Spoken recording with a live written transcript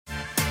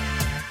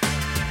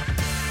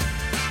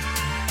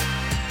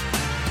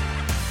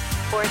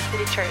Forest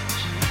City Church.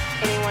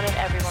 Anyone and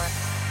everyone.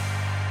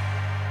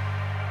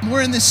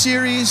 We're in this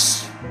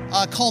series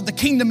called The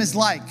Kingdom is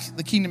Like.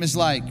 The Kingdom is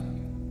Like.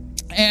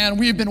 And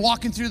we've been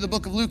walking through the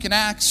book of Luke and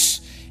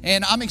Acts.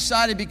 And I'm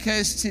excited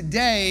because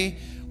today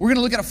we're going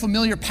to look at a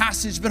familiar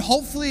passage, but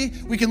hopefully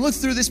we can look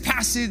through this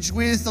passage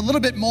with a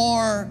little bit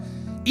more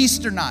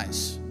Eastern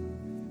eyes,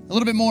 a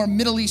little bit more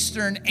Middle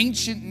Eastern,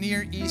 ancient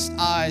Near East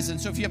eyes. And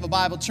so if you have a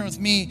Bible, turn with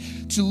me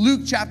to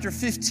Luke chapter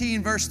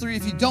 15, verse 3.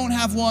 If you don't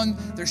have one,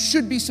 there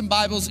should be some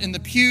Bibles in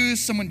the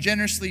pews. Someone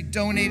generously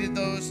donated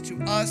those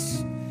to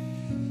us.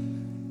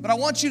 But I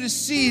want you to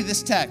see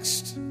this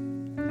text.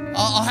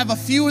 I'll have a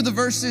few of the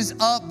verses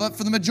up, but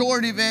for the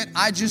majority of it,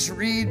 I just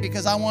read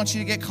because I want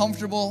you to get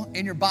comfortable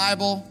in your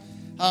Bible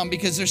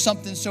because there's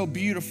something so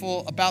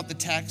beautiful about the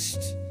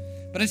text.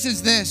 But it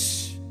says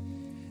this: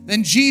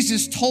 Then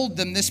Jesus told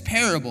them this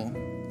parable.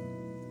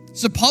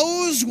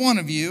 Suppose one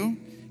of you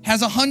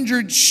has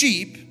 100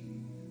 sheep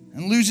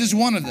and loses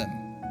one of them.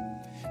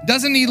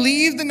 Doesn't he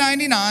leave the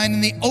 99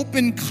 in the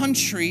open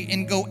country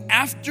and go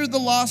after the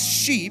lost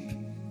sheep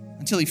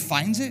until he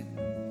finds it?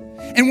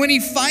 And when he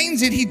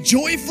finds it, he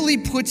joyfully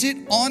puts it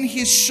on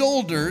his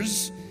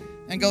shoulders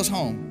and goes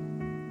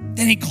home.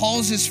 Then he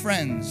calls his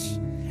friends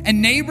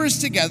and neighbors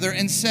together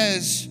and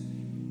says,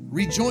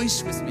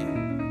 "Rejoice with me.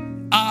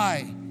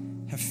 I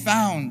have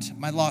found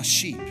my lost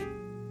sheep."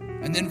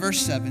 And then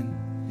verse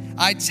 7,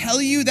 "I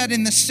tell you that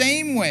in the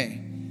same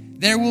way,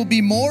 there will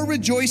be more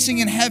rejoicing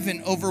in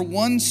heaven over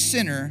one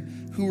sinner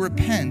who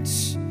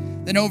repents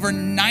than over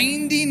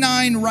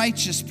 99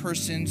 righteous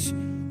persons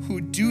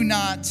who do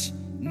not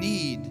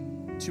need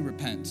to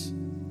repent."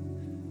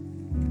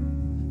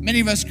 Many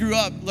of us grew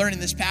up learning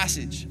this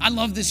passage. I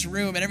love this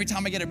room, and every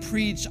time I get to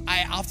preach,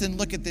 I often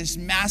look at this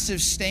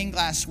massive stained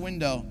glass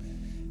window.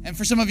 And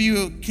for some of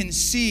you can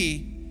see,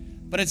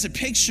 but it's a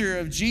picture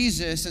of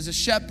Jesus as a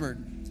shepherd.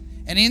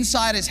 And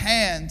inside his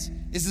hand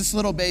is this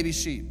little baby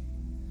sheep.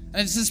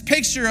 And it's this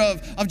picture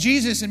of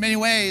Jesus in many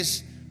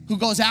ways who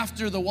goes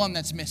after the one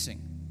that's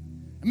missing.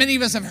 And many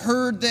of us have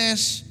heard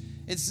this.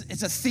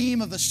 It's a theme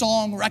of the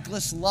song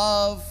Reckless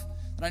Love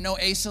that I know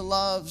Asa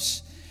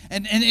loves.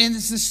 And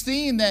it's this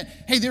theme that,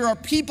 hey, there are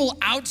people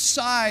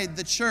outside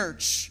the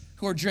church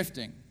who are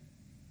drifting,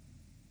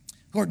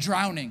 who are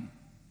drowning,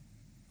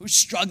 who are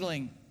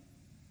struggling,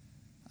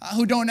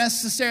 who don't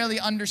necessarily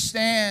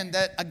understand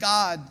that a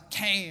God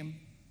came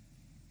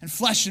in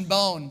flesh and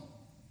bone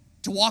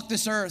to walk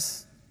this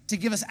earth, to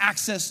give us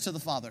access to the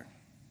Father,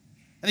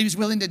 that he was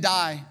willing to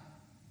die,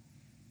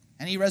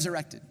 and he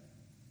resurrected.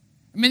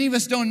 Many of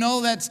us didn't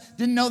know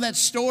that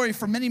story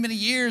for many, many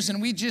years,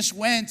 and we just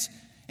went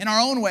in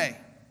our own way,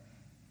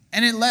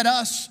 and it led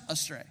us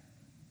astray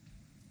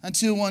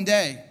until one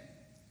day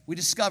we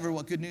discovered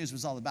what good news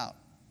was all about.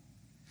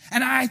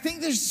 And I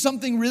think there's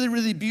something really,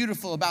 really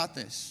beautiful about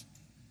this.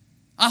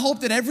 I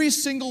hope that every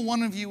single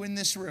one of you in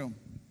this room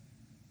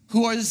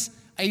who is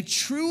a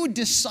true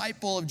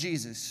disciple of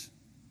Jesus,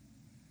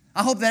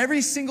 I hope that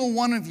every single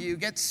one of you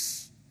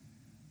gets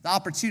the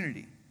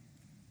opportunity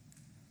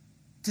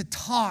to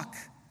talk,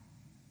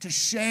 to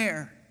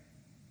share,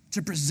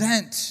 to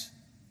present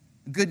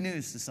good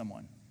news to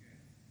someone.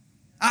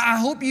 I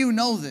hope you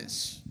know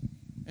this.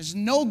 There's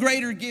no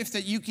greater gift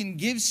that you can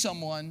give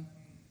someone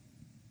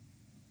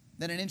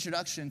than an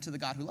introduction to the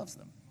God who loves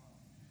them.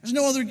 There's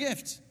no other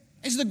gift.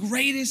 It's the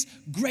greatest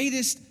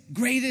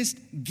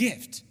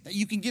gift that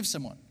you can give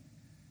someone.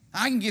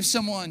 I can give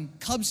someone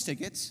Cubs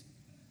tickets,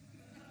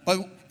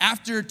 but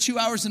after 2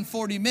 hours and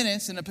 40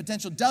 minutes and a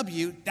potential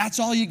W, that's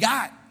all you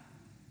got.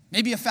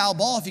 Maybe a foul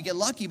ball if you get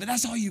lucky, but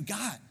that's all you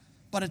got.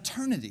 But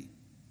eternity.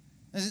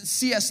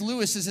 C.S.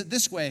 Lewis says it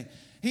this way.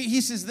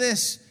 He says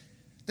this: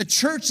 the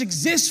church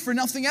exists for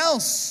nothing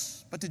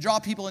else but to draw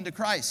people into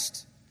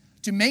Christ,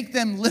 to make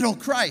them little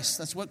Christ.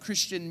 That's what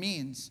Christian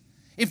means.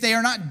 If they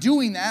are not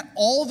doing that,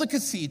 all the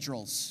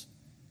cathedrals,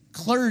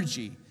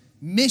 clergy,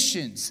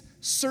 missions,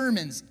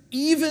 sermons,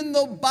 even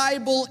the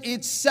Bible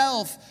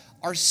itself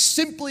are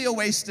simply a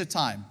waste of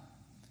time.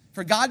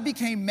 For God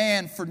became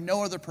man for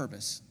no other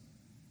purpose.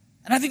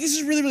 And I think this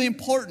is really, really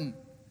important.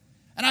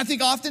 And I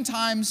think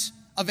oftentimes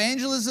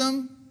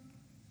evangelism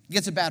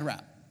gets a bad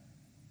rap.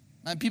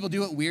 People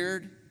do it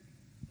weird.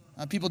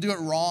 People do it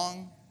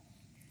wrong.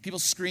 People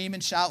scream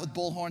and shout with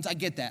bullhorns. I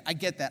get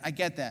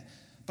that.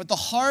 But the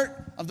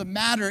heart of the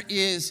matter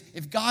is,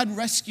 if God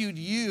rescued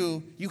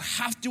you, you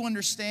have to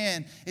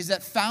understand is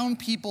that found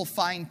people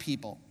find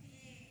people.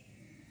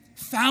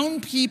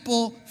 Found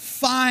people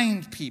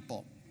find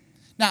people.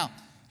 Now,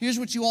 here's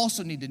what you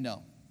also need to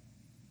know.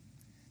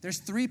 There's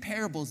 3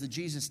 parables that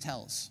Jesus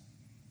tells.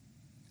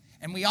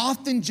 And we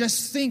often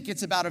just think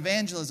it's about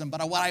evangelism,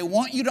 but what I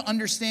want you to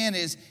understand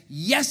is,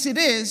 yes, it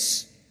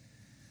is,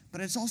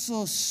 but it's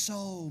also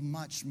so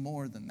much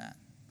more than that.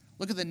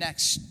 Look at the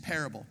next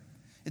parable.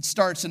 It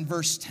starts in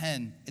verse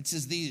 10. It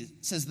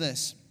says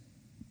this: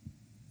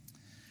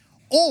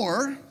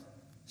 "Or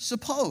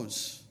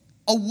suppose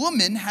a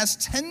woman has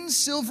 10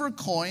 silver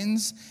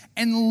coins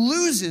and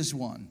loses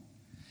one.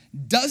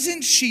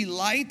 Doesn't she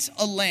light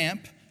a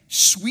lamp,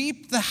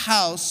 sweep the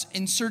house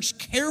and search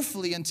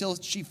carefully until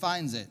she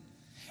finds it.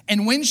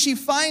 And when she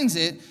finds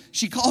it,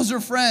 she calls her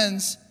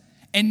friends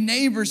and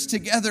neighbors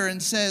together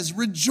and says,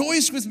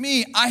 "Rejoice with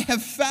me, I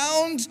have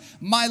found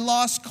my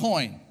lost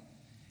coin."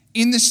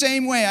 In the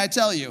same way, I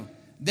tell you,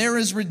 there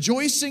is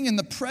rejoicing in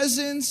the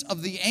presence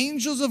of the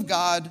angels of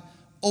God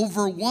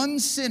over one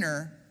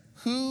sinner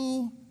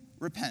who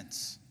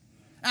repents.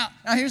 Now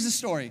here's the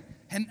story.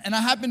 And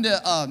I happened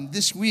to,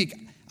 this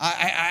week,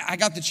 I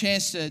got the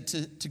chance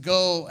to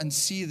go and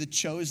see the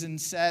Chosen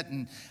set,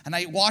 and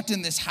I walked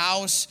in this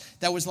house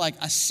that was like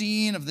a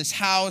scene of this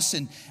house,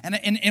 and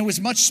it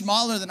was much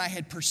smaller than I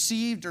had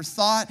perceived or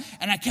thought,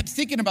 and I kept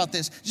thinking about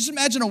this. Just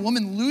imagine a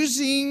woman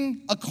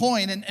losing a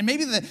coin, and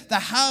maybe the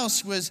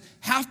house was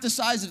half the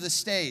size of the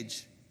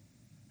stage,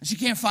 and she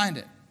can't find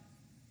it.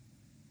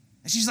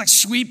 And she's like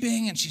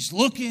sweeping, and she's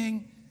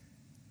looking,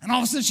 and all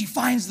of a sudden she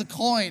finds the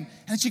coin,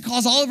 and she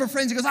calls all of her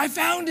friends and goes, "I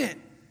found it,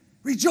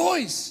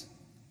 rejoice."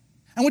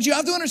 And what you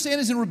have to understand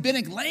is in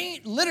rabbinic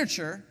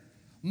literature,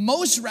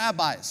 most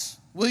rabbis,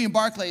 William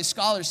Barclay, a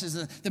scholar, says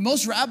that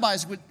most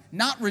rabbis would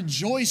not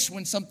rejoice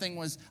when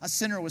a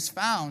sinner was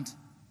found.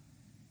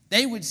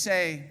 They would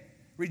say,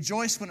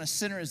 rejoice when a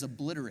sinner is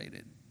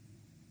obliterated.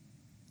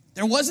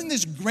 There wasn't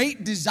this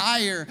great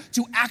desire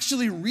to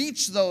actually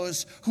reach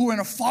those who were in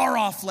a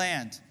far-off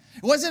land.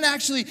 It wasn't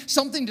actually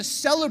something to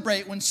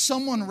celebrate when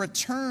someone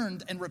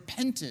returned and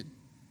repented.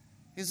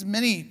 Because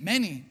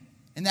many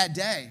in that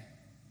day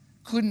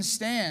couldn't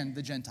stand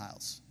the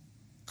Gentiles,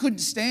 couldn't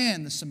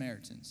stand the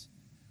Samaritans,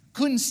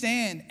 couldn't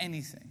stand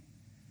anything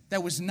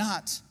that was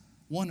not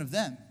one of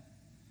them.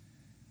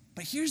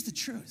 But here's the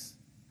truth.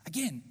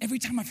 Again, every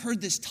time I've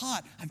heard this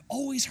taught, I've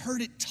always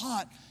heard it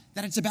taught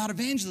that it's about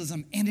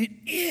evangelism, and it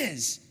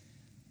is.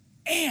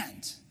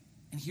 And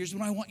here's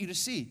what I want you to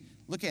see.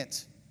 Look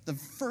at the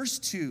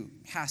first two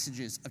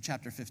passages of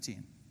chapter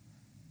 15.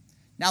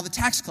 Now the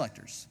tax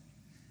collectors,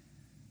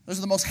 those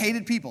are the most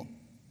hated people,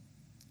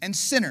 and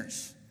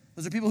sinners.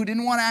 Those are people who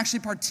didn't want to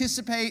actually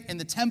participate in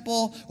the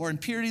temple or in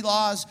purity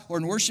laws or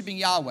in worshiping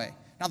Yahweh.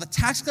 Now, the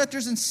tax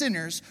collectors and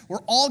sinners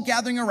were all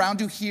gathering around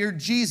to hear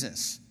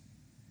Jesus.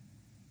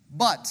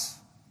 But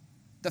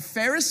the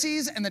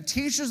Pharisees and the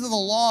teachers of the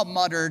law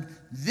muttered,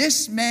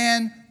 "This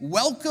man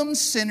welcomes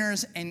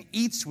sinners and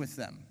eats with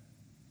them."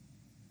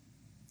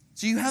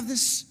 So you have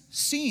this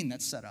scene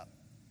that's set up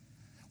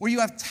where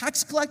you have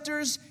tax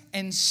collectors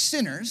and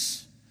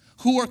sinners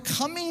who are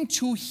coming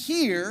to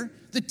hear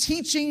the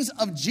teachings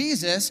of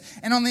Jesus.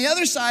 And on the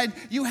other side,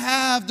 you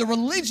have the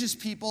religious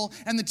people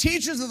and the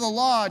teachers of the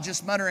law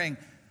just muttering,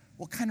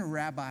 "What kind of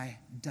rabbi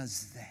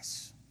does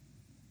this?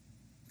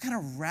 What kind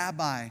of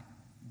rabbi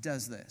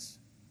does this?"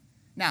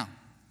 Now,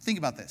 think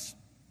about this.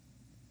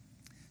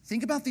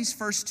 Think about these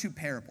first two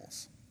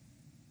parables.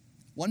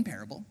 One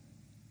parable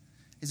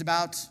is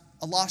about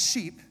a lost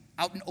sheep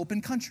out in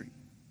open country.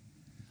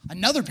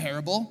 Another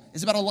parable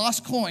is about a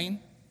lost coin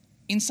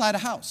inside a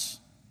house.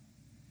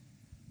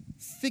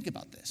 Think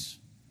about this.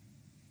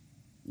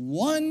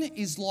 One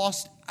is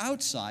lost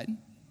outside,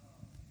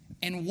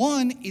 and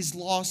one is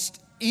lost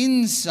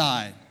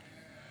inside.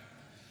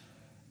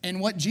 And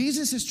what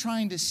Jesus is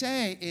trying to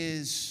say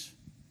is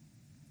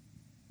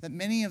that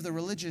many of the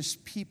religious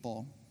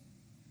people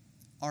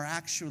are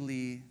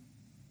actually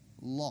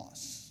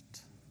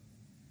lost.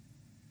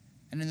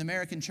 And in the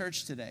American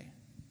church today,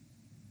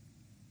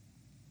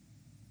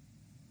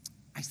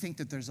 I think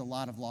that there's a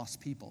lot of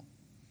lost people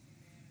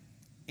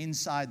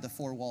inside the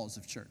four walls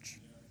of church.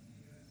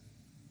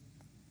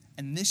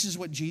 And this is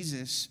what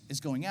Jesus is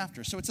going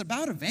after. So it's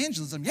about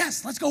evangelism.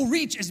 Yes, let's go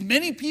reach as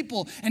many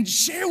people and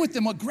share with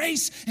them what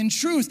grace and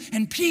truth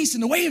and peace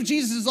and the way of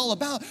Jesus is all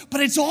about.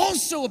 But it's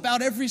also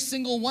about every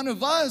single one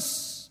of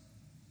us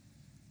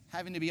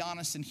having to be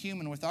honest and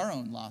human with our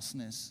own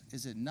lostness,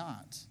 is it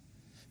not?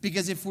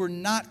 Because if we're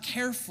not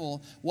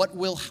careful, what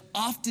will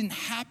often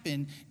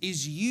happen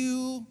is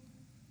you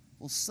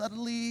will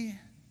subtly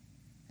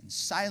and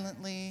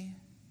silently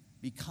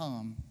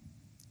become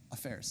a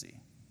Pharisee.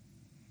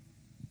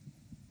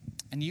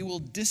 And you will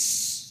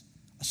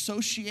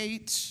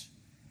disassociate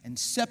and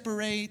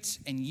separate,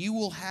 and you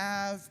will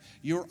have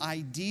your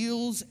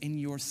ideals and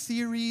your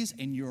theories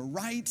and your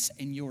rights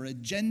and your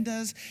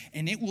agendas,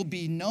 and it will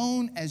be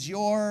known as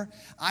your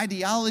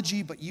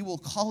ideology, but you will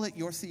call it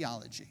your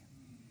theology.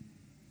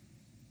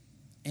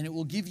 And it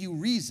will give you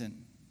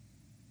reason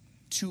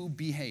to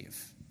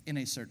behave in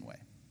a certain way.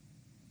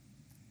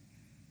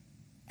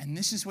 And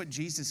this is what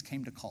Jesus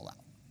came to call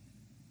out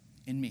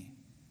in me,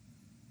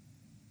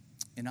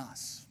 in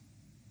us,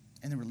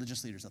 and the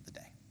religious leaders of the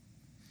day.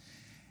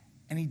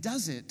 And he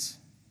does it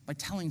by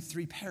telling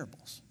three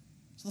parables.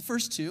 So the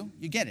first two,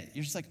 you get it.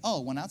 You're just like, oh,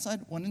 one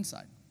outside, one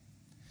inside.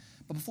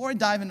 But before I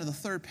dive into the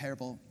third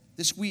parable,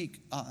 this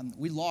week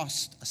we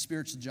lost a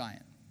spiritual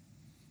giant.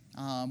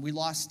 We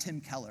lost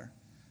Tim Keller.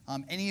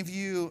 Any of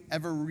you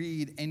ever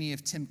read any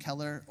of Tim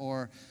Keller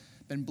or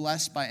been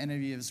blessed by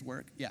any of his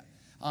work? Yeah.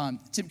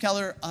 Tim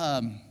Keller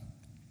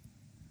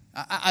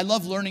I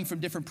love learning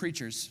from different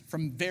preachers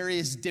from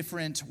various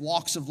different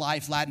walks of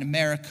life, Latin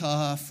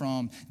America,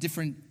 from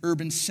different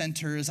urban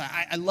centers.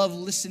 I love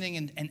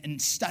listening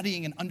and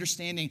studying and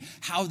understanding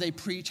how they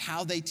preach,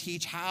 how they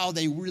teach, how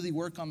they really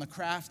work on the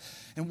craft.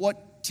 And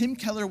what Tim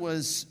Keller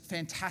was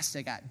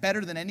fantastic at,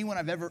 better than anyone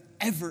I've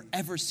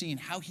ever seen,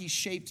 how he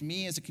shaped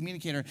me as a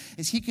communicator,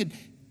 is he could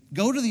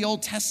go to the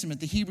Old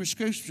Testament, the Hebrew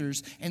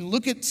Scriptures, and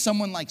look at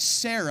someone like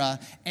Sarah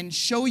and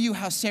show you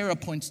how Sarah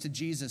points to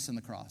Jesus and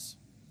the cross.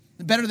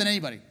 Better than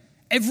anybody.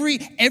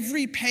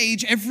 Every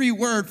page, every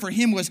word for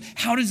him was,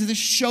 how does this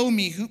show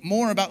me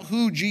more about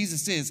who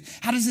Jesus is?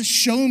 How does this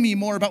show me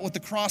more about what the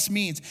cross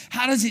means?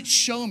 How does it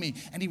show me?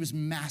 And he was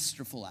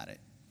masterful at it.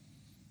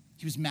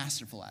 He was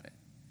masterful at it.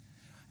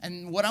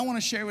 And what I want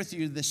to share with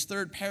you, this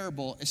third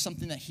parable, is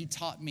something that he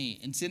taught me.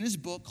 It's in his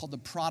book called The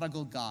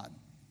Prodigal God.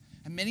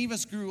 And many of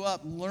us grew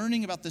up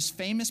learning about this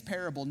famous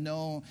parable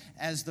known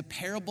as the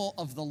parable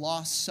of the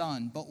lost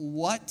son. But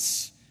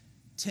what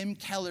Tim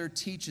Keller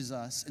teaches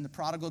us in The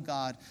Prodigal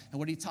God, and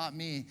what he taught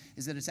me,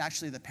 is that it's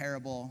actually the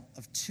parable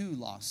of two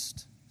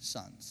lost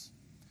sons.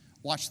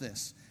 Watch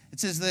this. It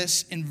says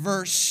this in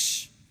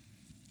verse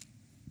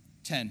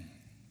 10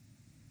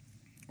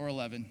 or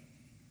 11.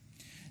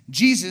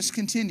 Jesus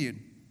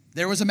continued,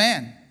 "There was a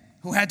man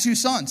who had two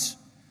sons.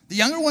 The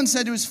younger one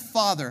said to his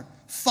father,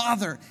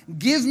 'Father,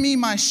 give me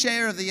my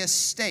share of the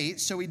estate.'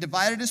 So he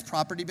divided his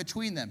property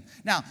between them."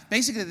 Now,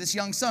 basically, this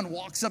young son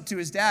walks up to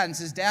his dad and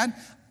says, "Dad,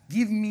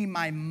 give me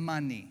my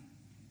money.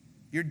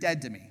 You're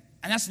dead to me."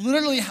 And that's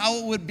literally how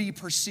it would be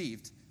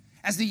perceived.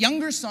 As the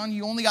younger son,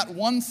 you only got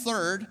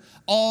 1/3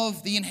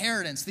 of the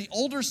inheritance. The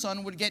older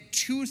son would get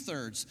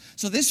 2/3.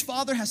 So this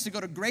father has to go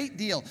to great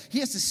deal. He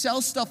has to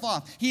sell stuff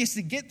off. He has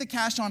to get the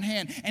cash on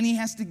hand, and he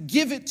has to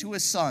give it to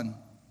his son.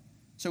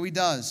 So he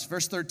does.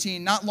 Verse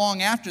 13, not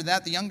long after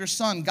that, the younger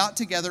son got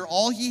together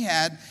all he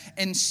had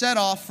and set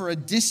off for a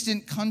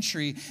distant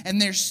country,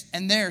 and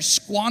there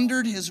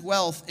squandered his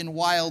wealth in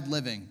wild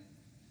living.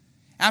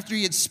 After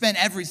he had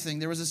spent everything,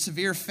 there was a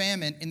severe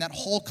famine in that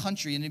whole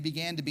country, and he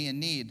began to be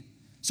in need.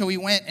 So he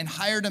went and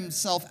hired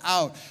himself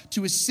out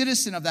to a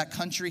citizen of that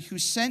country who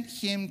sent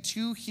him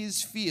to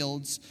his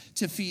fields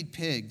to feed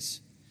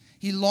pigs.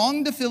 He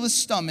longed to fill his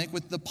stomach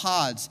with the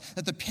pods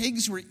that the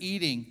pigs were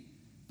eating,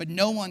 but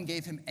no one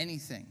gave him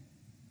anything.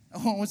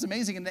 Oh, what's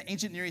amazing in the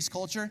ancient Near East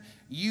culture,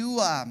 you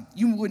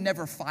would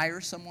never fire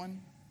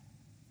someone.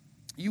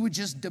 You would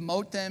just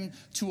demote them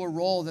to a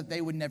role that they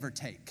would never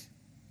take.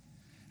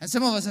 And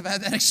some of us have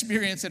had that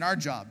experience in our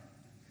job.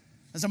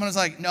 And someone is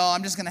like, "No,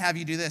 I'm just going to have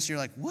you do this." You're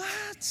like,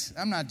 "What?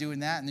 I'm not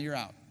doing that." And then you're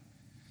out.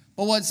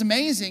 But what's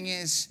amazing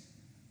is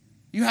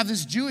you have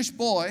this Jewish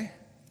boy,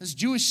 this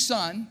Jewish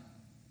son,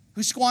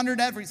 who squandered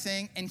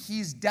everything, and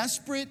he's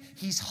desperate,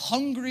 he's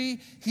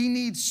hungry, he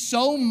needs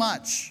so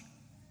much.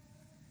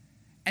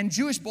 And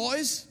Jewish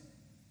boys,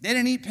 they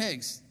didn't eat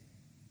pigs.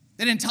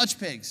 They didn't touch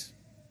pigs.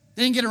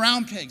 They didn't get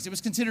around pigs. It was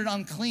considered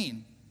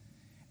unclean.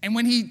 And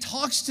when he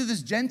talks to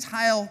this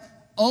Gentile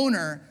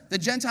owner, the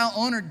Gentile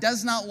owner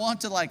does not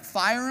want to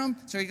fire him,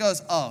 so he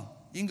goes, "Oh,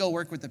 you can go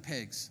work with the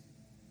pigs,"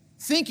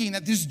 thinking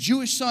that this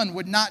Jewish son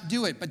would not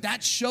do it. But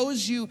that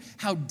shows you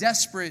how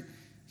desperate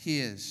he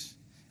is.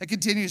 It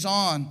continues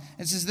on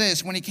and says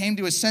this, when he came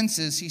to his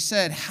senses, he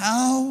said,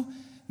 "How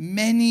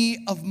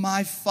many of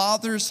my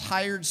father's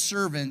hired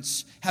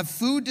servants have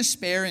food to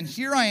spare, and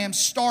here I am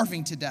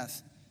starving to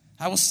death.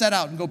 I will set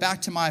out and go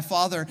back to my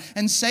father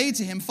and say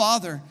to him,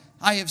 'Father,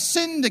 I have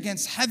sinned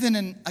against heaven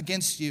and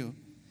against you.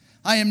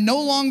 I am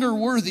no longer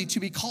worthy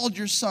to be called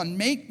your son.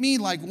 Make me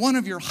like one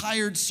of your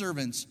hired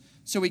servants.'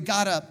 So he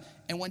got up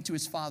and went to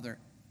his father."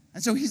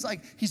 And so he's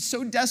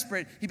so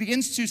desperate, he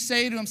begins to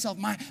say to himself,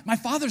 my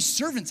father's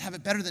servants have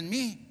it better than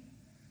me.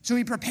 So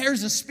he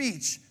prepares a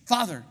speech.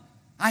 "Father,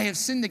 I have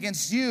sinned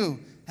against you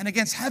and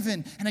against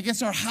heaven and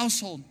against our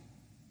household."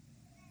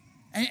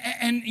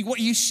 And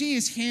what you see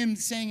is him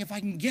saying, if I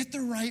can get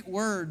the right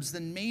words,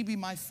 then maybe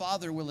my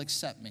father will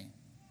accept me.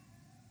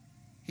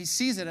 He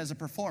sees it as a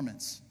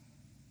performance.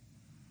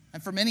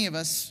 And for many of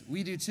us,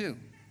 we do too.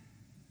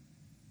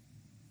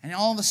 And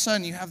all of a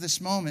sudden, you have this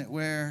moment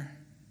where,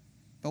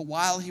 but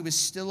while he was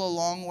still a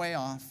long way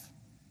off,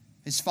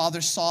 his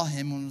father saw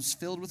him and was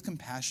filled with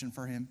compassion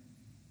for him.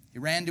 He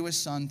ran to his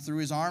son, threw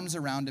his arms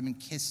around him, and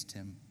kissed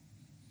him.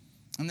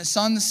 And the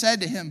son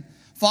said to him,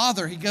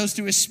 "Father," he goes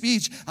to his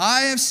speech,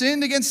 "I have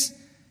sinned against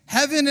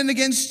heaven and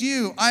against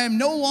you. I am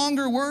no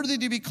longer worthy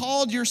to be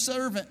called your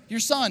servant, your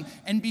son."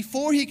 And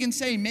before he can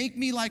say, "Make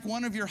me like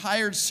one of your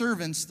hired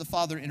servants," the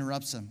father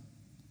interrupts him.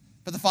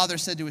 But the father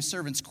said to his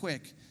servants,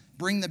 "Quick,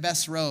 bring the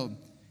best robe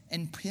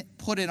and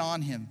put it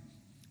on him.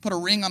 Put a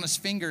ring on his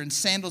finger and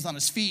sandals on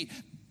his feet.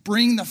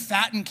 Bring the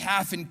fattened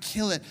calf and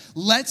kill it.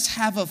 Let's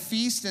have a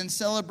feast and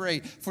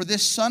celebrate. For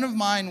this son of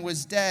mine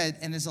was dead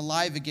and is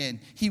alive again.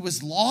 He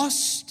was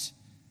lost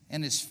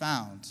and is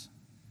found."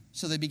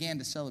 So they began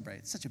to celebrate.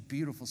 It's such a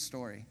beautiful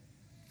story.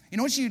 You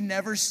know what you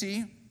never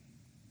see?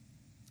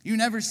 You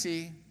never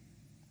see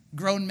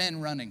grown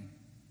men running.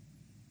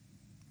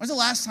 When's the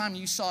last time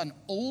you saw an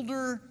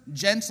older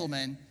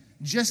gentleman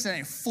just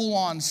in a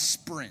full-on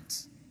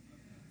sprint.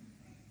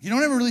 You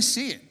don't ever really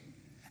see it.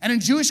 And in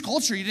Jewish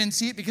culture, you didn't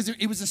see it because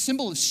it was a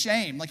symbol of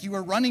shame, like you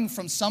were running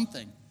from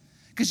something.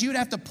 Because you would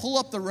have to pull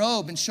up the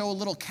robe and show a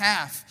little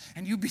calf,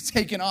 and you'd be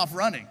taken off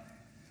running.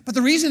 But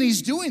the reason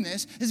he's doing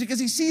this is because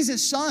he sees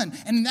his son.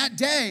 And in that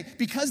day,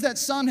 because that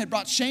son had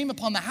brought shame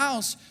upon the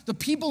house, the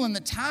people in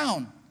the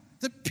town,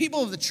 the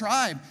people of the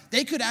tribe,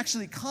 they could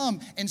actually come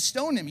and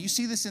stone him. You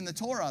see this in the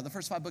Torah, the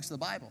first 5 books of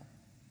the Bible.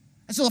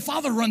 And so the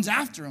father runs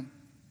after him.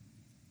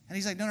 And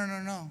he's like,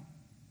 no.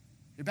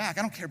 You're back.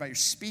 I don't care about your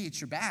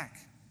speech. You're back.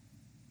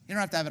 You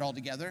don't have to have it all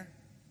together.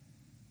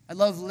 I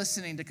love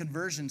listening to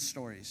conversion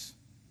stories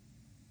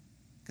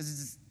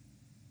because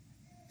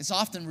it's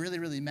often really,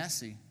 really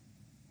messy.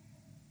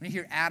 When you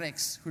hear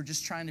addicts who are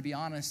just trying to be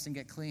honest and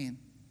get clean.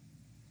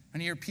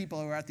 When you hear people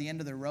who are at the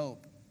end of their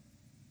rope.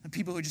 And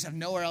people who just have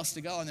nowhere else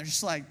to go and they're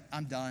just like,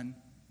 I'm done.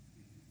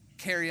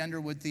 Carrie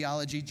Underwood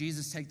theology,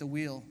 Jesus take the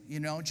wheel.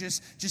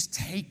 Just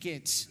take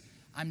it.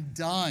 I'm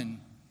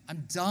done.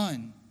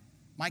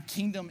 My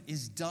kingdom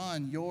is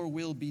done. Your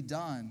will be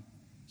done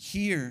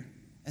here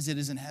as it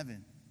is in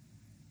heaven.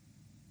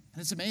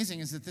 And it's amazing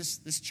is that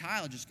this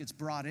child just gets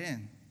brought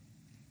in.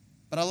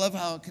 But I love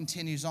how it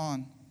continues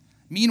on.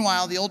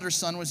 Meanwhile, the older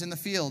son was in the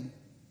field.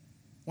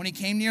 When he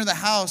came near the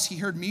house, he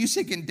heard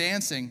music and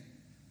dancing.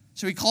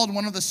 So he called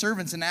one of the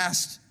servants and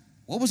asked,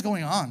 what was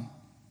going on?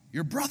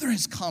 Your brother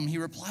has come, he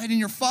replied, and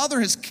your father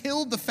has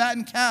killed the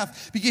fattened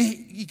calf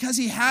because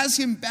he has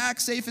him back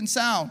safe and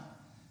sound.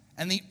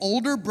 And the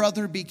older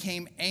brother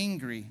became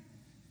angry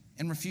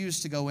and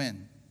refused to go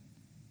in.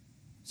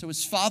 So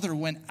his father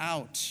went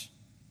out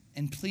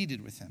and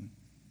pleaded with him.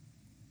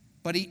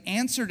 But he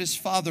answered his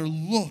father,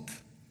 look,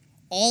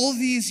 all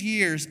these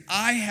years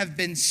I have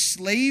been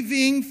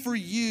slaving for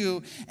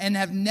you and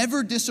have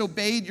never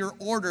disobeyed your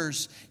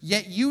orders,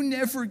 yet you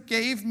never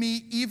gave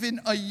me even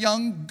a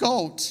young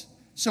goat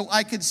so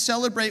I could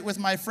celebrate with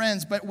my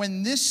friends. But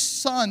when this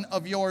son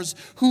of yours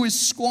who has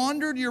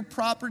squandered your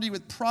property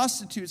with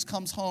prostitutes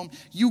comes home,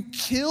 you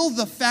kill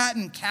the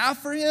fattened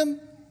calf for him?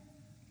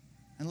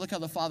 And look how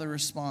the father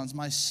responds.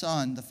 My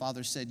son, the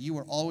father said, you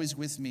are always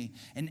with me,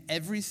 and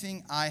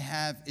everything I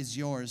have is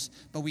yours.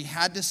 But we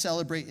had to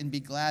celebrate and be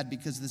glad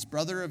because this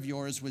brother of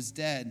yours was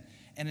dead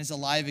and is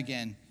alive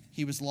again.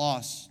 He was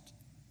lost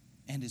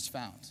and is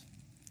found.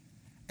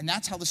 And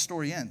that's how the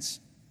story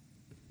ends.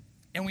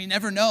 And we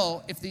never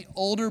know if the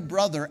older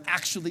brother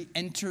actually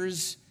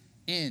enters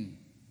in.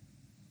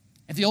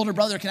 If the older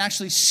brother can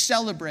actually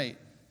celebrate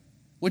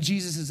what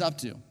Jesus is up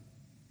to.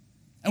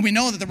 And we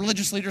know that the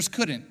religious leaders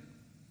couldn't.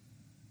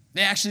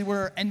 They actually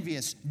were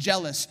envious,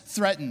 jealous,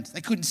 threatened.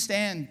 They couldn't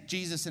stand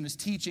Jesus and his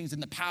teachings and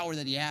the power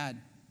that he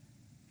had.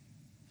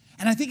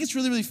 And I think it's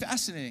really, really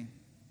fascinating.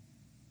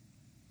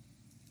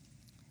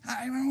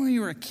 I remember when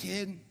you were a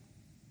kid,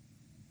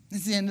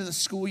 it's the end of the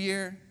school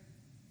year,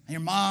 and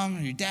your mom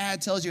or your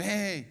dad tells you,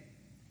 hey,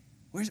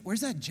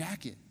 where's that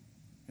jacket?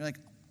 You're like,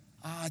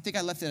 I think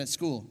I left it at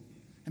school.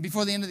 And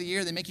before the end of the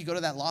year, they make you go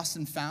to that lost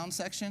and found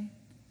section.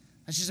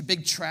 That's just a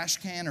big trash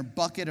can or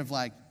bucket of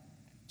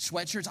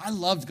sweatshirts. I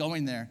loved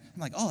going there. I'm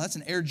like, oh, that's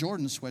an Air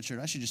Jordan sweatshirt.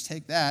 I should just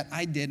take that.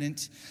 I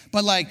didn't.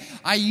 But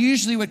I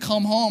usually would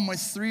come home with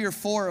 3 or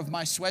 4 of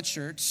my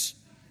sweatshirts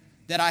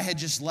that I had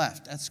just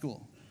left at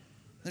school.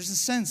 There's a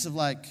sense of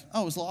it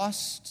was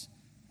lost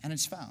and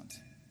it's found.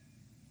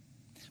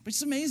 But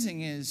what's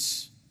amazing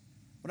is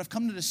what I've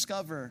come to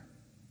discover,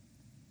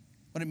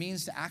 what it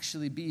means to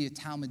actually be a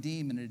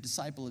Talmudim and a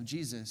disciple of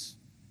Jesus,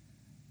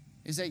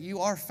 is that you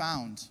are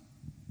found.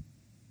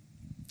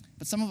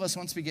 But some of us,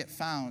 once we get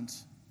found,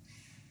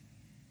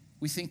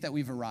 we think that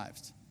we've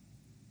arrived.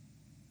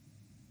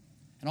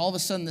 And all of a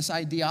sudden, this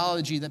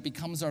ideology that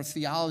becomes our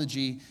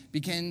theology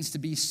begins to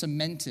be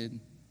cemented,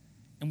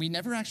 and we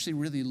never actually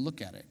really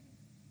look at it.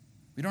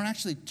 We don't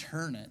actually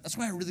turn it. That's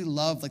why I really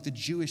love the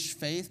Jewish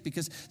faith,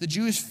 because the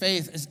Jewish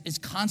faith is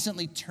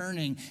constantly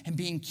turning and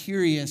being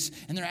curious,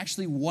 and they're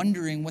actually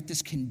wondering what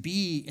this can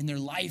be in their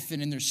life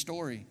and in their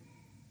story.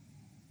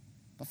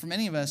 But for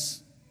many of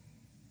us,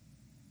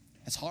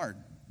 it's hard.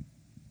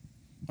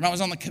 When I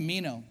was on the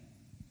Camino,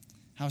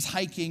 I was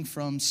hiking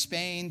from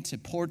Spain to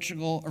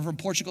Portugal, or from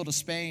Portugal to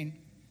Spain.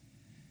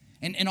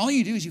 And all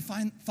you do is you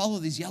follow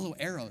these yellow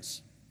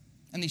arrows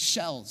and these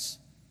shells.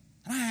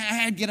 And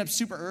I'd get up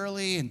super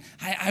early, and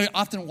I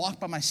often walk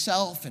by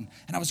myself, and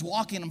I was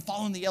walking, I'm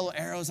following the yellow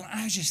arrows, and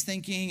I was just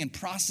thinking and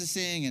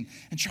processing and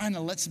trying to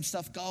let some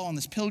stuff go on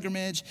this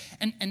pilgrimage.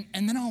 And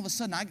then all of a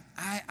sudden,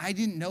 I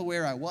didn't know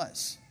where I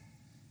was.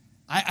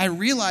 I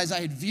realized I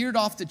had veered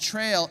off the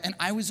trail, and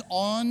I was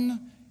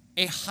on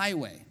a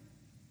highway.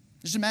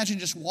 Just imagine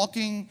just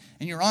walking,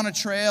 and you're on a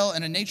trail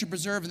in a nature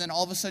preserve, and then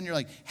all of a sudden you're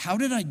like, how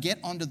did I get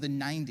onto the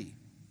 90?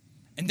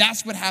 And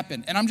that's what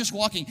happened. And I'm just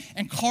walking,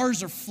 and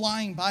cars are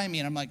flying by me,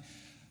 and I'm like,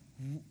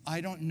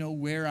 I don't know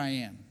where I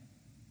am.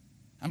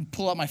 I'm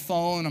pull out my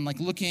phone, I'm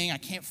looking, I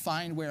can't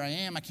find where I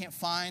am,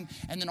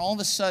 and then all of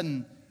a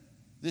sudden,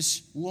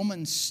 this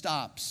woman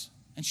stops.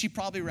 And she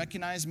probably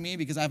recognized me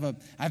because I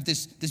have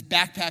this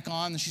backpack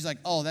on, and she's like,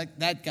 oh,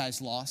 that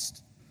guy's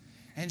lost.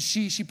 And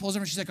she pulls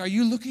over and she's like, are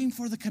you looking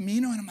for the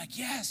Camino? And I'm like,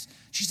 yes.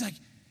 She's like,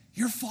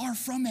 you're far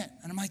from it.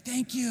 And I'm like,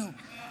 thank you.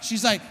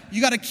 She's like,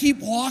 you got to keep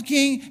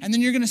walking, and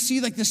then you're going to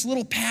see like this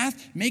little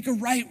path, make a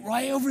right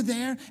over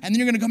there, and then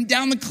you're going to come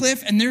down the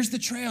cliff, and there's the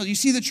trail. You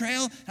see the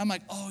trail? And I'm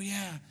like, oh,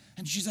 yeah.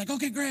 And she's like,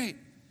 okay, great.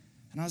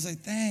 And I was like,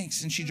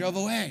 thanks. And she drove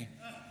away.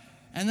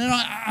 And then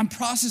I'm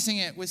processing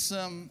it with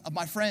some of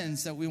my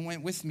friends that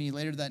went with me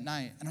later that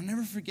night. And I'll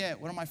never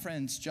forget, one of my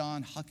friends,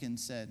 John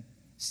Huckins, said,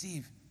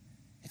 Steve,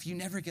 if you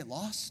never get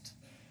lost,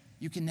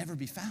 you can never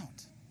be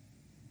found.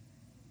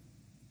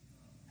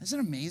 Isn't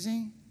it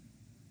amazing?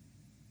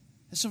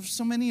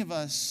 So many of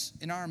us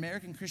in our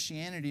American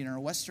Christianity and our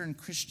Western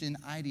Christian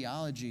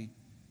ideology,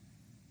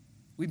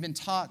 we've been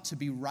taught to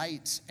be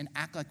right and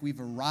act like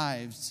we've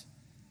arrived.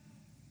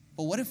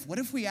 But what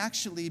if we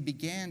actually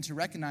began to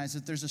recognize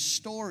that there's a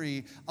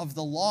story of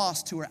the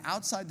lost who are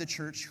outside the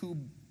church who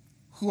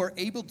are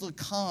able to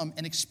come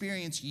and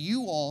experience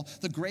you all,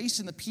 the grace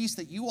and the peace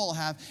that you all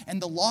have,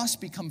 and the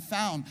lost become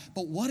found.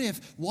 But what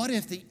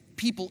if the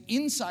people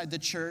inside the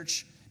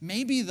church,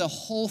 maybe the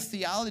whole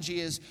theology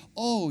is,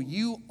 oh,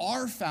 you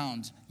are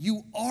found.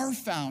 You are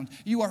found.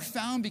 You are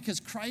found because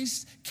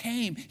Christ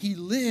came. He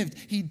lived.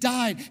 He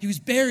died. He was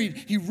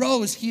buried. He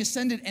rose. He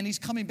ascended, and he's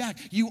coming back.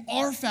 You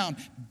are found.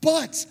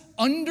 But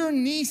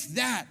underneath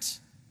that,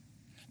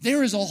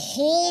 there is a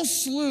whole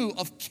slew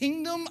of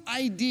kingdom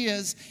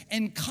ideas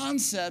and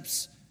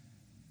concepts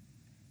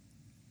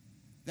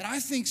that I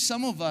think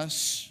some of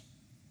us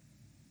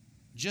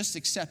just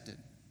accepted.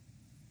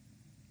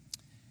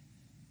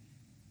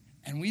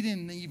 And we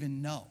didn't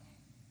even know.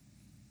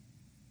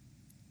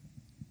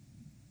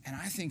 And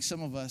I think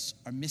some of us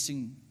are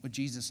missing what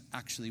Jesus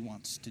actually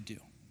wants to do.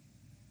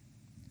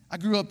 I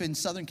grew up in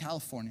Southern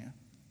California.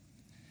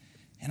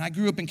 And I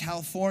grew up in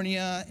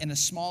California in a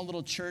small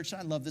little church.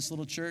 I love this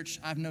little church.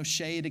 I have no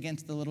shade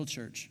against the little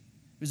church.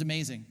 It was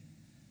amazing.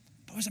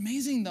 But what's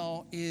amazing,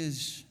 though,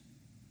 is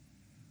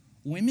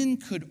women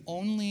could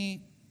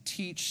only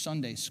teach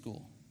Sunday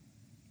school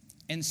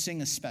and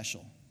sing a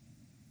special.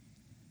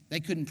 They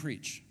couldn't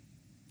preach.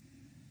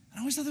 And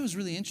I always thought that was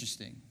really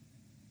interesting.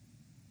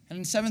 And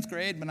in 7th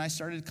grade, when I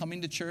started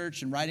coming to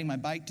church and riding my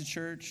bike to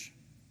church,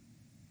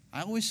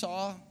 I always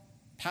saw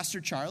Pastor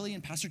Charlie,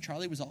 and Pastor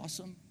Charlie was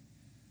awesome.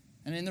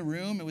 And in the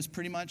room, it was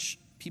pretty much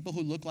people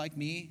who looked like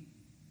me.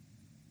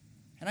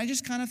 And I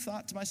just kind of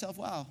thought to myself,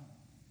 wow,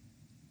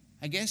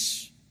 I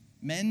guess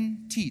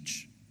men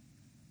teach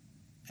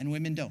and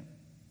women don't.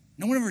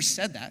 No one ever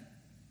said that.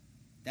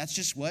 That's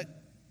just what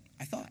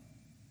I thought.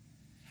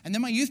 And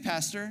then my youth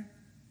pastor,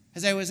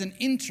 as I was an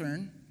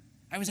intern,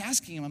 I was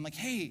asking him, I'm like,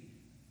 hey,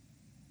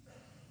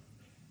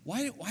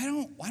 why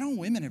don't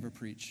women ever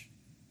preach?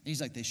 And he's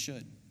like, they should.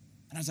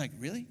 And I was like,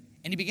 really?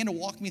 And he began to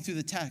walk me through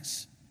the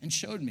text and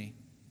showed me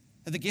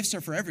that the gifts are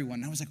for everyone.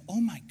 And I was like,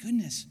 oh my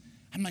goodness.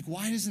 I'm like,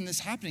 why isn't this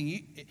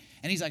happening?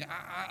 And he's like,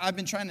 I've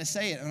been trying to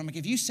say it. And I'm like,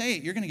 if you say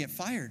it, you're going to get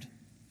fired.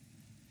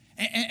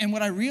 And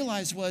what I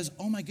realized was,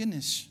 oh my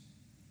goodness,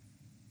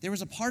 there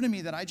was a part of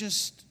me that I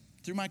just,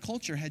 through my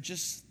culture, had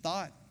just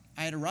thought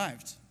I had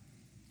arrived.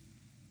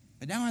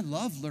 But now I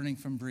love learning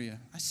from Bria.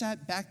 I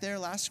sat back there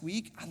last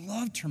week. I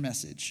loved her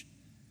message.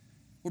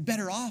 We're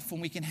better off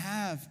when we can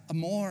have a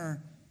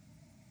more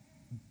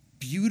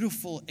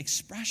beautiful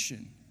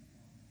expression.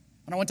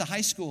 When I went to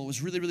high school, it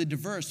was really, really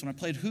diverse. When I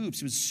played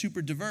hoops, it was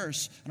super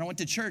diverse. When I went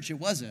to church, it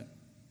wasn't.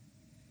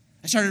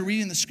 I started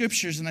reading the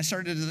scriptures, and I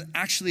started to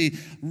actually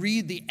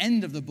read the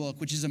end of the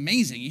book, which is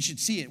amazing. You should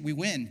see it. We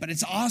win, but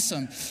it's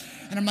awesome.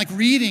 And I'm like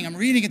reading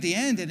at the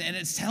end, and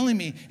it's telling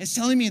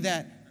me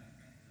that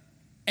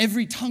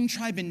every tongue,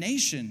 tribe, and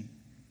nation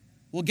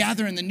will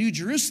gather in the new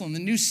Jerusalem, the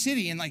new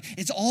city, and like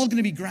it's all going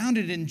to be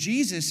grounded in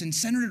Jesus and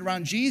centered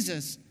around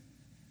Jesus.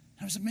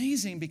 And it was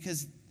amazing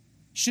because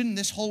shouldn't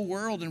this whole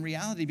world and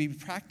reality be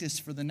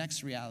practiced for the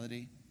next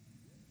reality?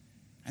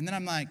 And then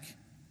I'm like,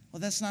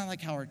 well, that's not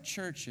like how our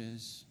church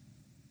is.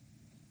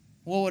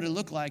 What would it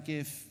look like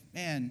if,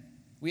 man,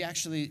 we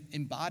actually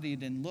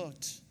embodied and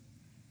looked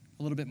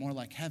a little bit more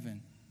like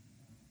heaven?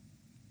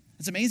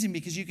 It's amazing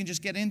because you can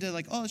just get into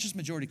like, oh, it's just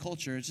majority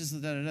culture. It's just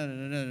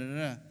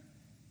da-da-da-da-da-da-da.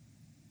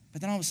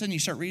 But then all of a sudden you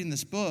start reading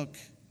this book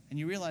and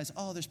you realize,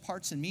 oh, there's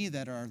parts in me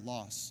that are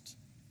lost.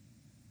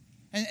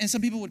 And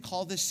some people would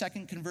call this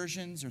second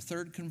conversions or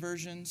third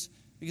conversions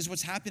because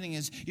what's happening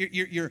is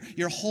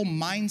your whole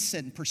mindset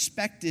and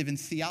perspective and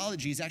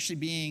theology is actually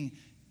being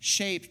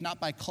shaped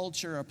not by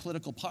culture or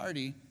political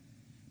party,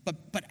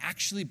 but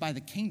actually by the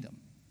kingdom.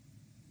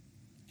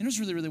 You know what's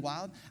really, really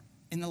wild?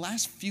 In the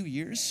last few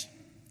years,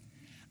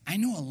 I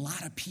know a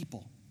lot of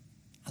people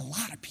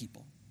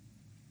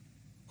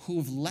who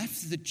have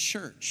left the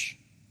church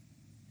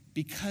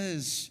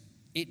because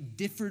it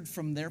differed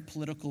from their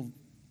political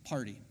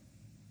party.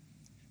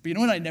 But you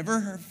know what I never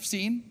have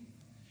seen?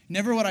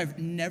 I've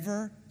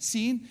never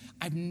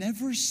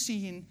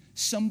seen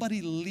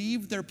somebody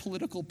leave their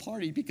political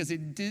party because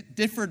it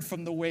differed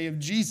from the way of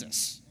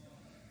Jesus.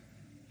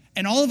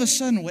 And all of a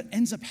sudden, what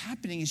ends up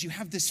happening is you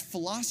have this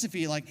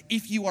philosophy like,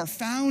 if you are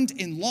found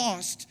in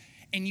lost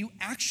and you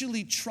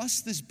actually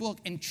trust this book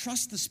and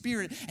trust the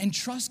Spirit and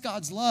trust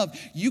God's love,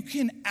 you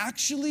can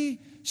actually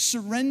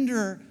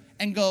surrender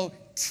and go,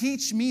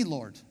 teach me,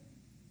 Lord.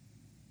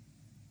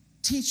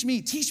 Teach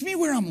me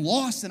where I'm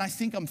lost and I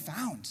think I'm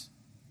found.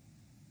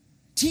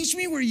 Teach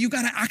me where you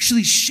got to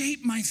actually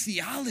shape my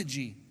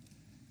theology.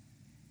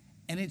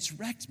 And it's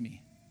wrecked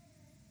me.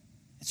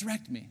 It's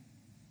wrecked me.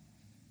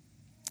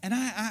 And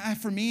I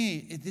for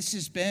me, this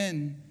has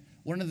been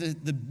one of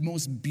the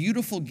most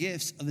beautiful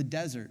gifts of the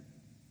desert.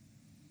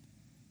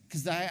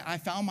 Because I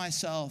found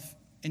myself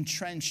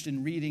entrenched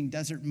in reading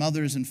desert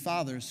mothers and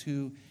fathers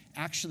who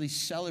actually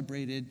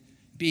celebrated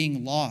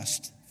being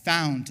lost,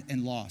 found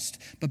and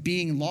lost, but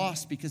being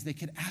lost because they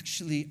could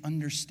actually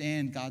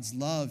understand God's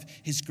love,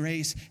 His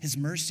grace, His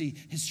mercy,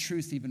 His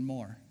truth even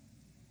more.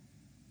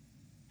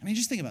 I mean,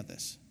 just think about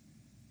this.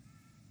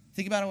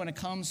 Think about it when it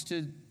comes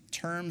to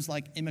terms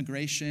like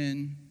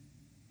immigration,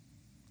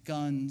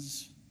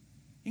 guns.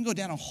 You can go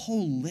down a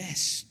whole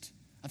list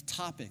of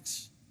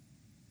topics.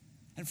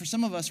 And for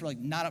some of us, we're like,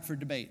 not up for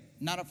debate,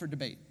 not up for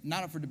debate,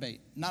 not up for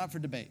debate, not up for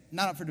debate,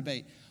 not up for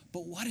debate.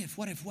 But what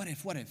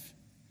if?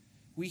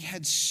 We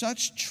had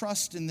such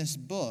trust in this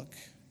book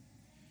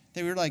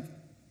that we were like,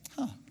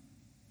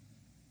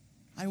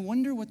 I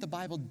wonder what the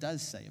Bible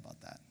does say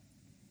about that.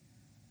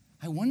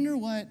 I wonder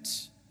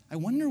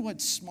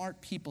what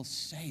smart people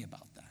say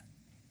about that.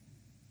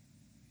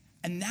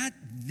 And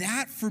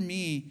that for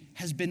me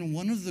has been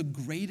one of the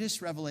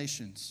greatest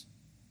revelations.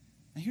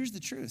 Now here's the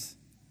truth.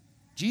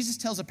 Jesus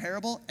tells a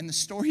parable and the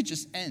story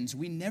just ends.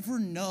 We never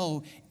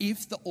know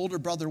if the older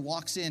brother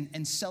walks in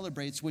and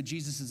celebrates what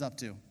Jesus is up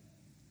to.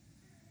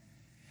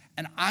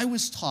 And I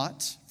was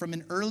taught from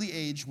an early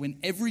age,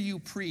 whenever you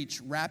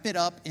preach, wrap it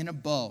up in a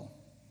bow.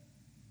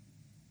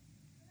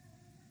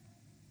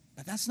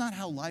 But that's not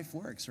how life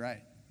works,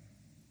 right?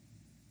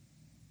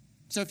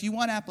 So if you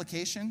want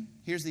application,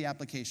 here's the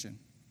application.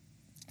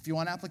 If you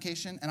want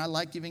application, and I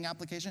like giving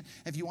application,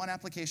 if you want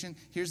application,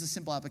 here's the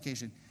simple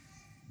application.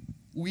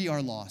 We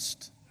are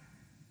lost.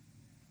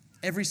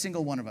 Every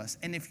single one of us.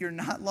 And if you're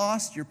not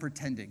lost, you're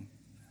pretending.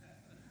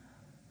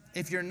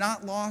 If you're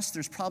not lost,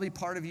 there's probably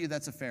part of you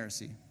that's a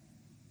Pharisee.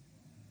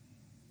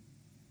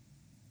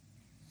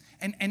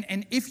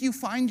 And if you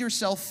find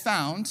yourself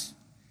found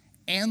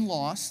and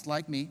lost,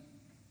 like me,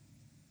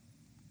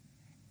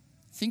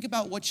 think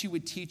about what you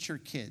would teach your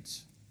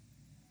kids.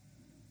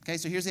 Okay,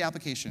 so here's the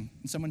application.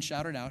 And someone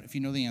shout it out if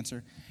you know the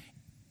answer.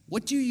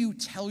 What do you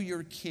tell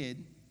your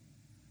kid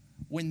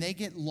when they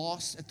get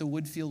lost at the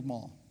Woodfield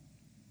Mall?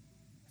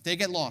 If they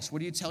get lost, what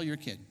do you tell your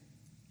kid?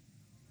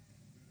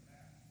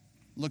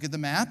 Look at the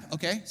map.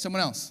 Okay,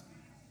 someone else.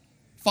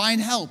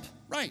 Find help.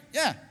 Right,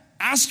 yeah.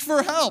 Ask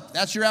for help.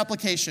 That's your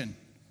application.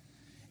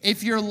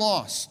 If you're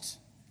lost,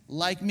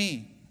 like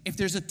me, if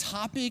there's a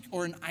topic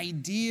or an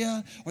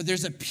idea or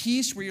there's a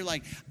piece where you're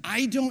like,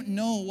 I don't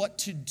know what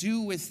to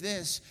do with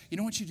this, you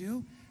know what you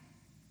do?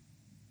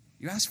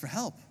 You ask for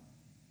help.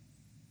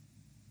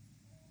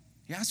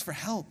 You ask for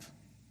help.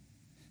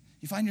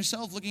 You find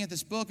yourself looking at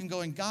this book and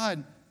going,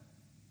 God,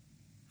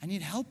 I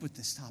need help with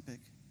this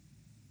topic.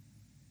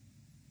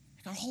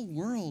 Like our whole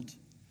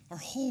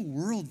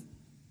world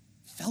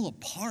fell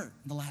apart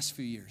in the last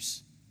few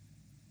years.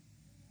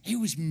 It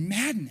was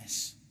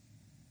madness.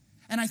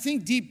 And I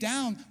think deep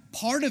down,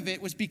 part of it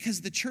was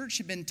because the church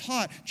had been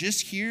taught,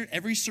 just here,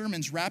 every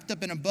sermon's wrapped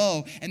up in a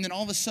bow, and then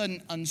all of a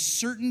sudden,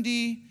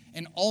 uncertainty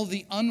and all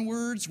the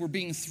unwords were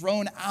being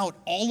thrown out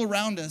all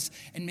around us,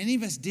 and many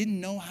of us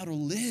didn't know how to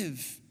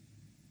live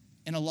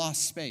in a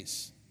lost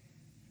space,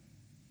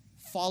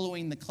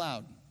 following the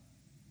cloud.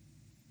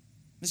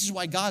 This is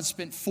why God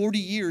spent 40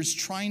 years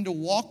trying to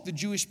walk the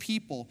Jewish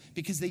people,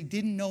 because they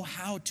didn't know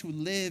how to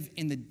live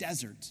in the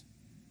desert.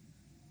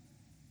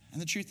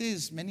 And the truth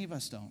is, many of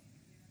us don't.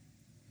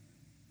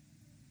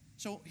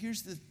 So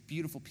here's the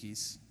beautiful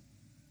piece.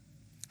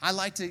 I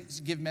like to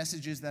give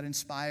messages that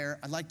inspire.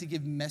 I like to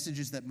give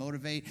messages that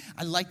motivate.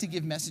 I like to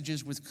give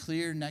messages with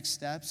clear next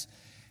steps.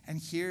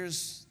 And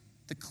here's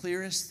the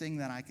clearest thing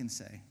that I can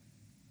say.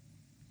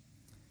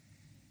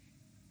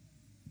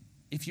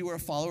 If you are a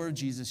follower of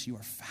Jesus, you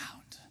are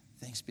found.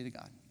 Thanks be to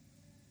God.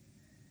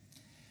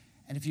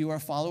 And if you are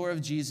a follower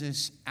of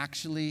Jesus,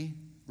 actually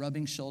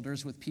rubbing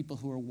shoulders with people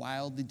who are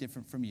wildly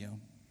different from you,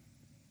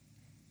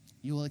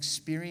 you will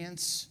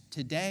experience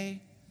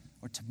today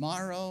or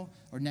tomorrow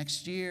or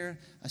next year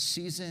a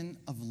season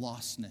of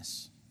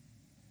lostness.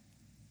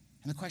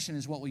 And the question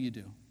is, what will you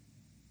do?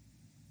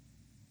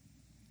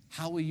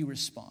 How will you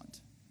respond?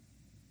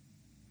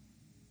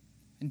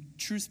 And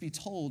truth be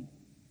told,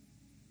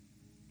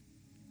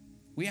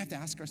 we have to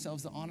ask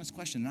ourselves the honest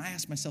question, and I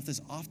ask myself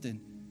this often: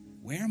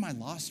 where am I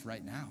lost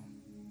right now?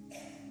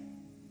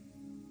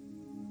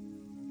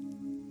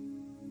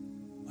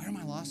 Where am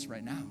I lost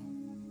right now?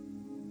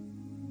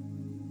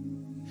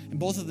 In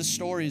both of the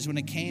stories, when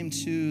it came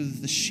to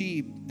the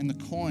sheep and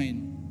the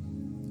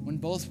coin, when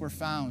both were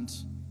found,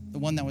 the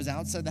one that was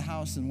outside the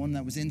house and one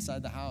that was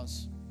inside the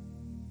house,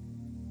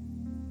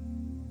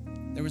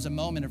 there was a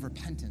moment of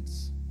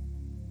repentance.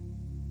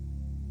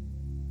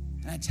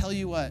 And I tell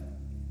you what,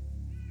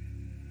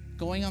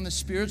 going on the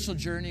spiritual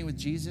journey with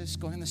Jesus,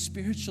 going on the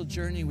spiritual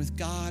journey with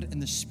God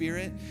and the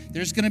Spirit,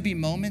 there's going to be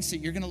moments that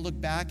you're going to look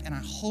back, and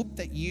I hope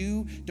that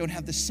you don't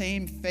have the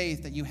same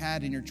faith that you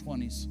had in your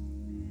 20s.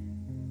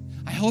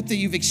 I hope that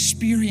you've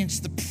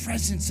experienced the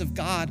presence of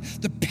God,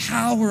 the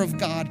power of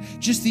God,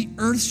 just the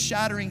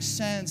earth-shattering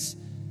sense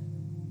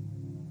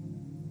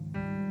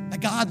that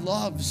God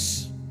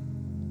loves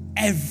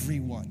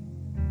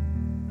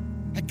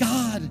everyone. That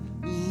God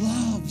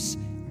loves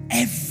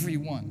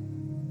everyone.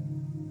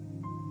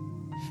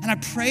 And I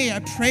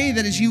pray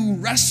that as you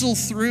wrestle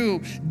through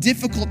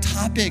difficult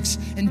topics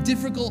and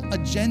difficult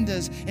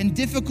agendas and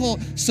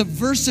difficult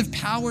subversive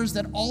powers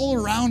that all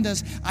around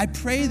us, I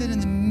pray that in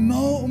the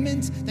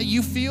moment that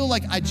you feel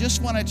like I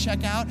just want to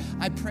check out,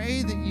 I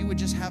pray that you would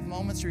just have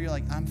moments where you're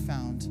like, I'm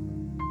found.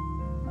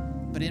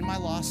 But in my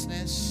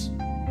lostness,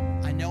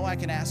 I know I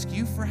can ask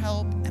you for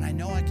help, and I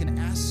know I can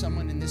ask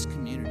someone in this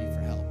community for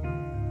help.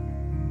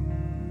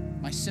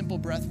 My simple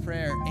breath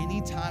prayer,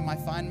 anytime I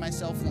find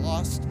myself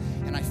lost,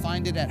 and I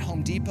find it at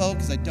Home Depot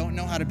because I don't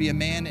know how to be a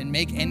man and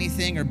make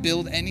anything or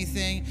build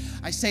anything.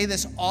 I say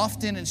this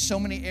often in so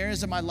many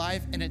areas of my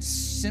life, and it's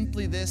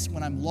simply this: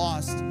 when I'm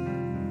lost,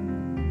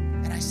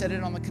 and I said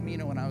it on the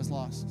Camino when I was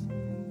lost.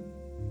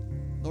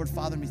 Lord,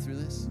 Father me through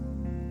this.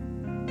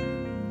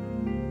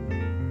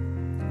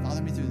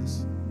 Father me through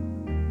this.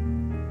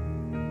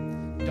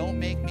 Don't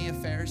make me a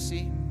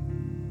Pharisee.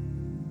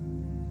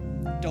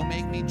 Don't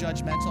make me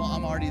judgmental.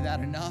 I'm already that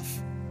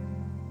enough.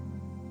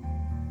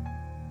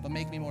 But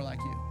make me more like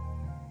you.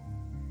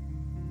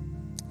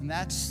 And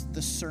that's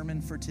the sermon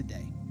for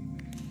today.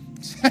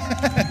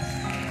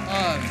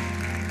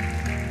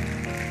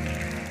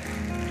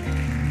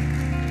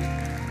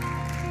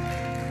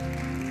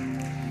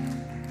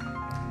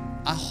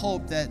 I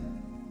hope that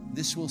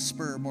this will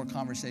spur more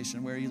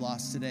conversation. Where are you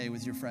lost today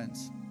with your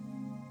friends?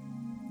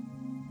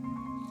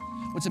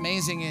 What's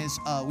amazing is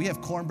we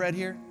have cornbread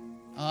here.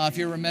 If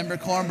you remember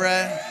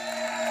cornbread,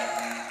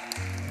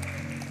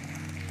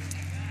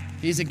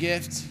 he's a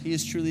gift. He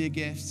is truly a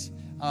gift.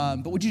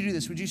 But would you do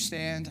this? Would you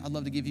stand? I'd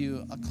love to give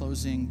you a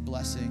closing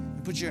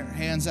blessing. Put your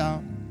hands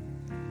out.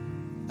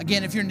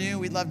 Again, if you're new,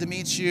 we'd love to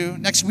meet you.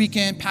 Next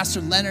weekend,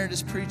 Pastor Leonard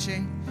is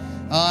preaching.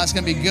 It's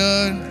going to be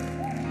good.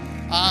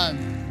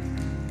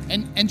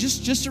 And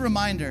just a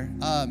reminder,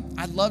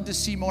 I'd love to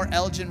see more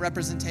Elgin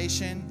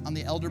representation on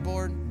the elder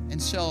board.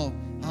 And so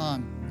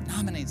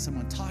nominate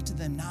someone, talk to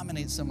them,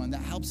 nominate someone.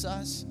 That helps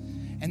us.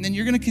 And then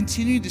you're going to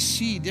continue to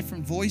see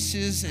different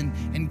voices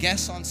and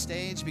guests on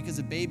stage because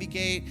of Baby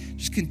Gate.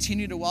 Just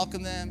continue to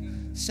welcome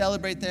them,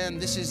 celebrate them.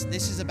 This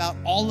is about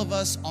all of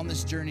us on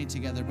this journey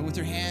together. But with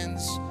your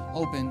hands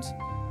opened,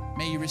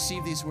 may you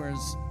receive these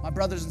words. My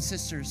brothers and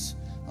sisters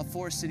of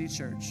Forest City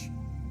Church,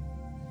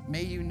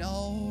 may you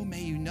know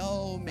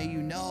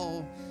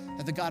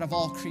that the God of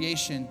all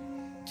creation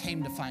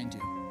came to find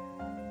you.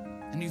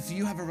 And if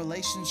you have a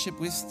relationship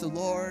with the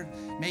Lord,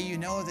 may you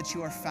know that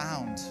you are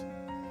found,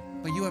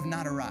 but you have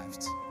not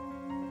arrived.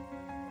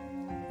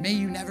 May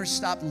you never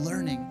stop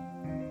learning,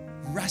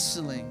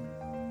 wrestling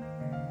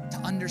to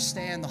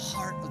understand the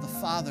heart of the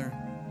Father,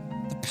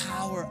 the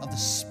power of the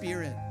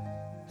Spirit,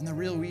 and the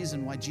real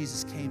reason why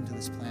Jesus came to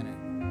this planet.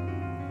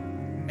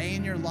 May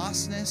in your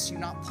lostness you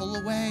not pull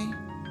away,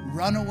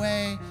 run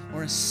away,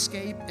 or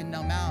escape and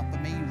numb out,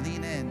 but may you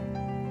lean in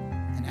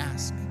and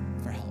ask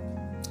for help.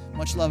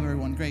 Much love,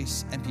 everyone.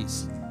 Grace and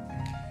peace.